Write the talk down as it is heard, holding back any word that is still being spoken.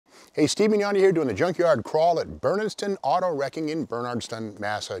Hey, Steve Mignani here doing the junkyard crawl at Bernardston Auto Wrecking in Bernardston,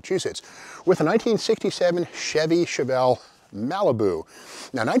 Massachusetts with a 1967 Chevy Chevelle Malibu.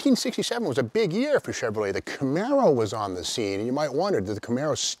 Now, 1967 was a big year for Chevrolet. The Camaro was on the scene, and you might wonder, did the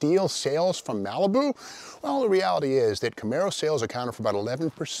Camaro steal sales from Malibu? Well, the reality is that Camaro sales accounted for about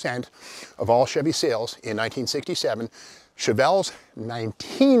 11% of all Chevy sales in 1967. Chevelle's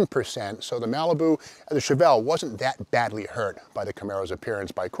 19%, so the Malibu and the Chevelle wasn't that badly hurt by the Camaro's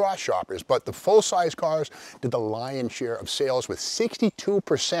appearance by cross shoppers, but the full-size cars did the lion's share of sales, with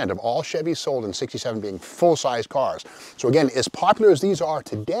 62% of all Chevys sold in 67 being full-size cars. So again, as popular as these are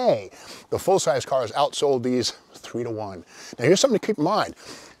today, the full-size cars outsold these 3-to-1. Now here's something to keep in mind.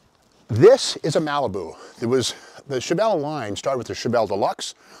 This is a Malibu. There was the Chevelle line started with the Chevelle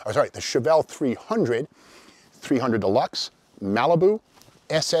Deluxe, the Chevelle 300, 300 Deluxe, Malibu,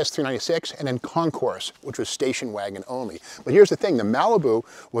 SS 396, and then Concourse, which was station wagon only. But here's the thing, the Malibu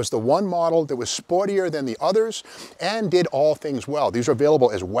was the one model that was sportier than the others and did all things well. These are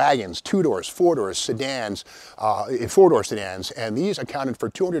available as wagons, 2-doors, 4-doors, sedans, 4-door sedans, and these accounted for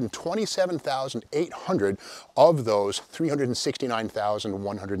 227,800 of those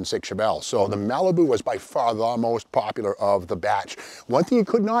 369,106 Chevelles. So the Malibu was by far the most popular of the batch. One thing you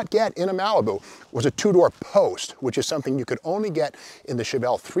could not get in a Malibu was a 2-door post, which is something you could only get in the Chevelle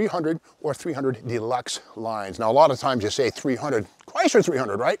 300 or 300 Deluxe lines. Now, a lot of times you say 300, Chrysler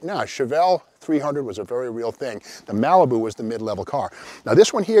 300, right? No, Chevelle 300 was a very real thing. The Malibu was the mid-level car. Now,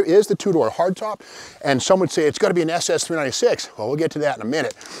 this one here is the 2-door hardtop, and some would say it's got to be an SS 396. Well, we'll get to that in a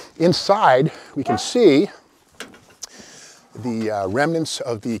minute. Inside, we can see the remnants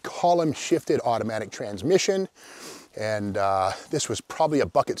of the column-shifted automatic transmission. And this was probably a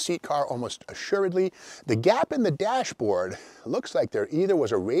bucket seat car, almost assuredly. The gap in the dashboard looks like there either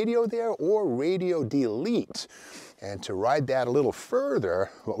was a radio there or radio delete. And to ride that a little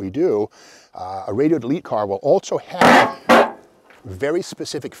further, what we do, a radio delete car will also have very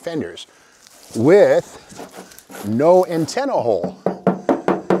specific fenders with no antenna hole.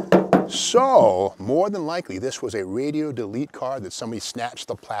 So, more than likely, this was a radio delete car that somebody snatched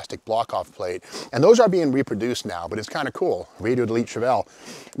the plastic block-off plate. And those are being reproduced now, but it's kind of cool. Radio delete Chevelle.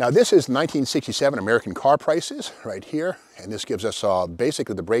 Now, this is 1967 American car prices right here. And this gives us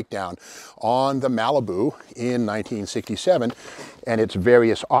basically the breakdown on the Malibu in 1967 and its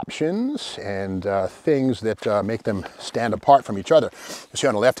various options and things that make them stand apart from each other. You see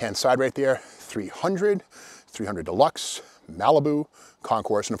on the left-hand side right there, 300, 300 Deluxe, Malibu,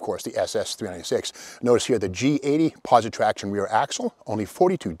 Concourse, and of course the SS 396. Notice here the G80 positive traction rear axle, only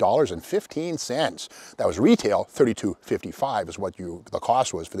 $42.15. That was retail, $32.55 is what the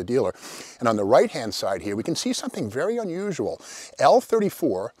cost was for the dealer. And on the right-hand side here, we can see something very unusual.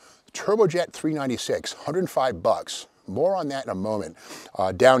 L34 Turbojet 396, $105. More on that in a moment.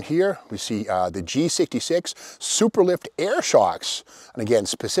 Down here, we see the G66 Superlift air shocks. And again,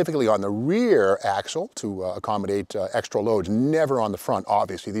 specifically on the rear axle to accommodate extra loads, never on the front,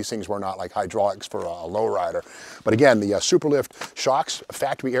 obviously. These things were not like hydraulics for a lowrider. But again, the Superlift shocks,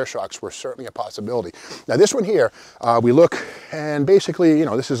 factory air shocks, were certainly a possibility. Now this one here, we look and basically, you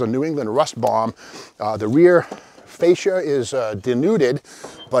know, this is a New England rust bomb. The rear fascia is denuded,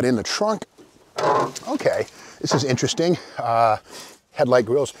 but in the trunk, okay. This is interesting. Headlight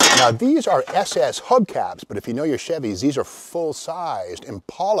grills. Now these are SS hubcaps, but if you know your Chevys, these are full-sized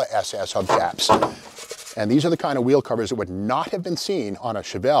Impala SS hubcaps. And these are the kind of wheel covers that would not have been seen on a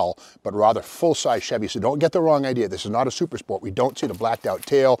Chevelle, but rather full-size Chevy. So don't get the wrong idea. This is not a super sport. We don't see the blacked out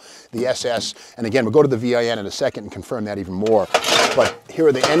tail, the SS. And again, we'll go to the VIN in a second and confirm that even more. But here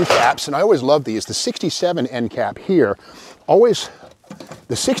are the end caps, and I always love these. The 67 end cap here, always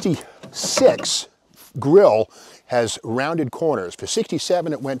the 66 grill has rounded corners. For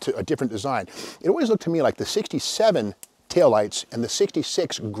 67, it went to a different design. It always looked to me like the 67 taillights and the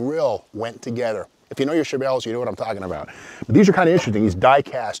 66 grill went together. If you know your Chevelles, you know what I'm talking about. But these are kind of interesting. These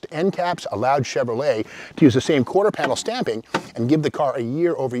die-cast end caps allowed Chevrolet to use the same quarter panel stamping and give the car a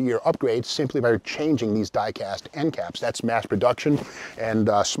year-over-year upgrade simply by changing these die-cast end caps. That's mass production and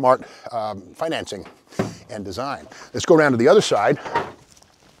smart financing and design. Let's go around to the other side.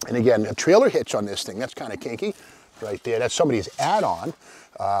 And again, a trailer hitch on this thing, that's kind of kinky right there. That's somebody's add-on,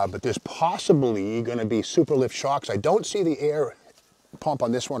 but there's possibly going to be Superlift shocks. I don't see the air pump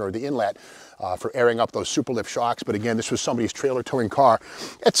on this one or the inlet for airing up those Superlift shocks, but again, this was somebody's trailer towing car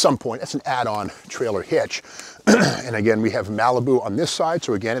at some point. That's an add-on trailer hitch. And again, we have Malibu on this side,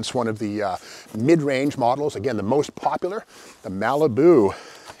 so again, it's one of the mid-range models. Again, the most popular, the Malibu,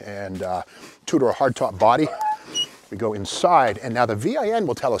 and 2-door hardtop body. We go inside, and now the VIN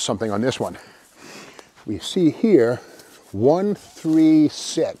will tell us something on this one. We see here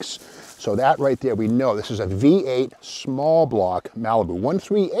 136. So that right there, we know this is a V8 small block Malibu.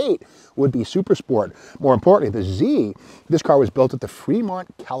 138 would be super sport. More importantly, the Z, this car was built at the Fremont,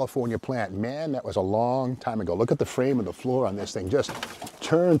 California plant. Man, that was a long time ago. Look at the frame and the floor on this thing, just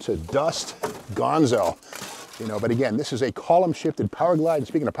turned to dust gonzo. You know, but again, this is a column shifted power glide. And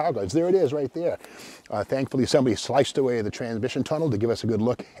speaking of power glides, there it is right there. Thankfully, somebody sliced away the transmission tunnel to give us a good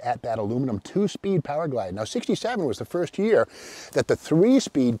look at that aluminum 2-speed power glide. Now, 67 was the first year that the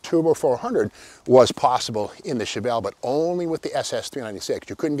 3-speed turbo 400 was possible in the Chevelle, but only with the SS 396.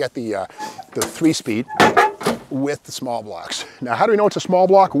 You couldn't get the 3-speed with the small blocks. Now, how do we know it's a small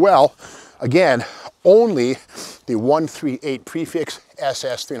block? Well, again, only the 138 prefix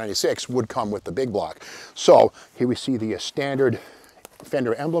SS 396 would come with the big block. So here we see the standard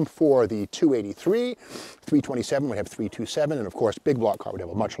fender emblem for the 283, 327 would have 327, and of course big block car would have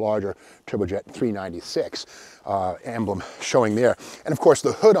a much larger turbojet 396 emblem showing there. And of course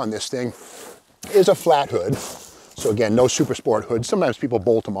the hood on this thing is a flat hood. So again, no super sport hood. Sometimes people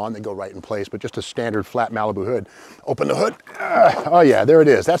bolt them on, they go right in place, but just a standard flat Malibu hood. Open the hood. Oh yeah, there it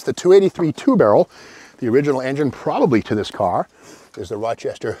is. That's the 283 two-barrel, the original engine probably to this car. There's the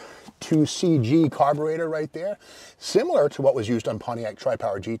Rochester 2CG carburetor right there, similar to what was used on Pontiac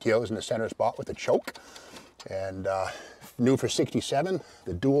Tri-Power GTOs in the center spot with the choke. And new for 67,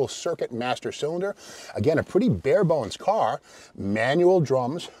 the dual circuit master cylinder. Again, a pretty bare bones car. Manual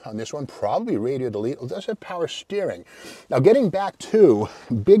drums on this one, probably radio delete. It does have power steering. Now getting back to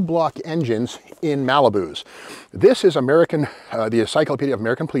big block engines in Malibus. This is American, the Encyclopedia of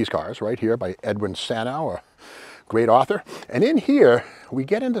American Police Cars right here by Edwin Sanow, a great author. And in here, we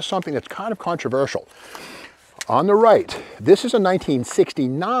get into something that's kind of controversial. On the right, this is a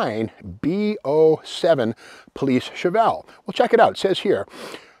 1969 B07 police Chevelle. Well, check it out. It says here,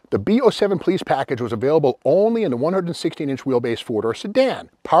 the B07 police package was available only in the 116-inch wheelbase four-door sedan.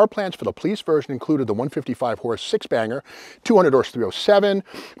 Power plants for the police version included the 155-horse six-banger, 200-horse 307,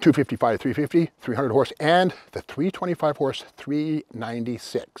 255 350, 300-horse, and the 325-horse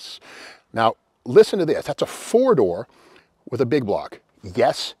 396. Now, listen to this. That's a four-door with a big block.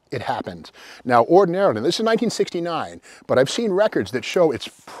 Yes, it happened. Now, ordinarily, this is 1969, but I've seen records that show it's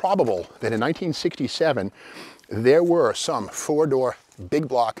probable that in 1967, there were some four-door big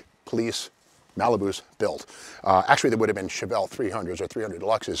block police Malibus built. Actually, there would have been Chevelle 300s or 300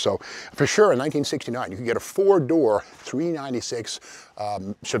 Deluxes. So for sure, in 1969, you could get a four-door 396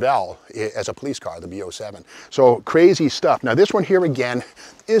 Chevelle as a police car, the B07. So crazy stuff. Now this one here again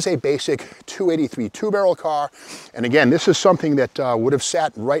is a basic 283 two-barrel car. And again, this is something that would have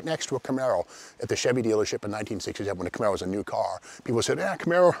sat right next to a Camaro at the Chevy dealership in 1967 when the Camaro was a new car. People said,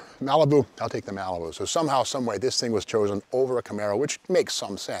 Camaro, Malibu, I'll take the Malibu. So somehow, some way, this thing was chosen over a Camaro, which makes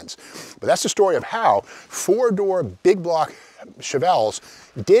some sense. But that's the story of how four-door big block Chevelles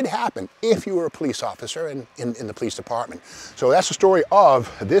did happen if you were a police officer in the police department. So that's the story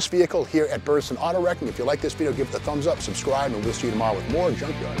of this vehicle here at Burleson Auto Wrecking. If you like this video, give it a thumbs up, subscribe, and we'll see you tomorrow with more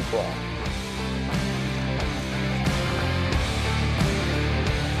Junkyard Brawl.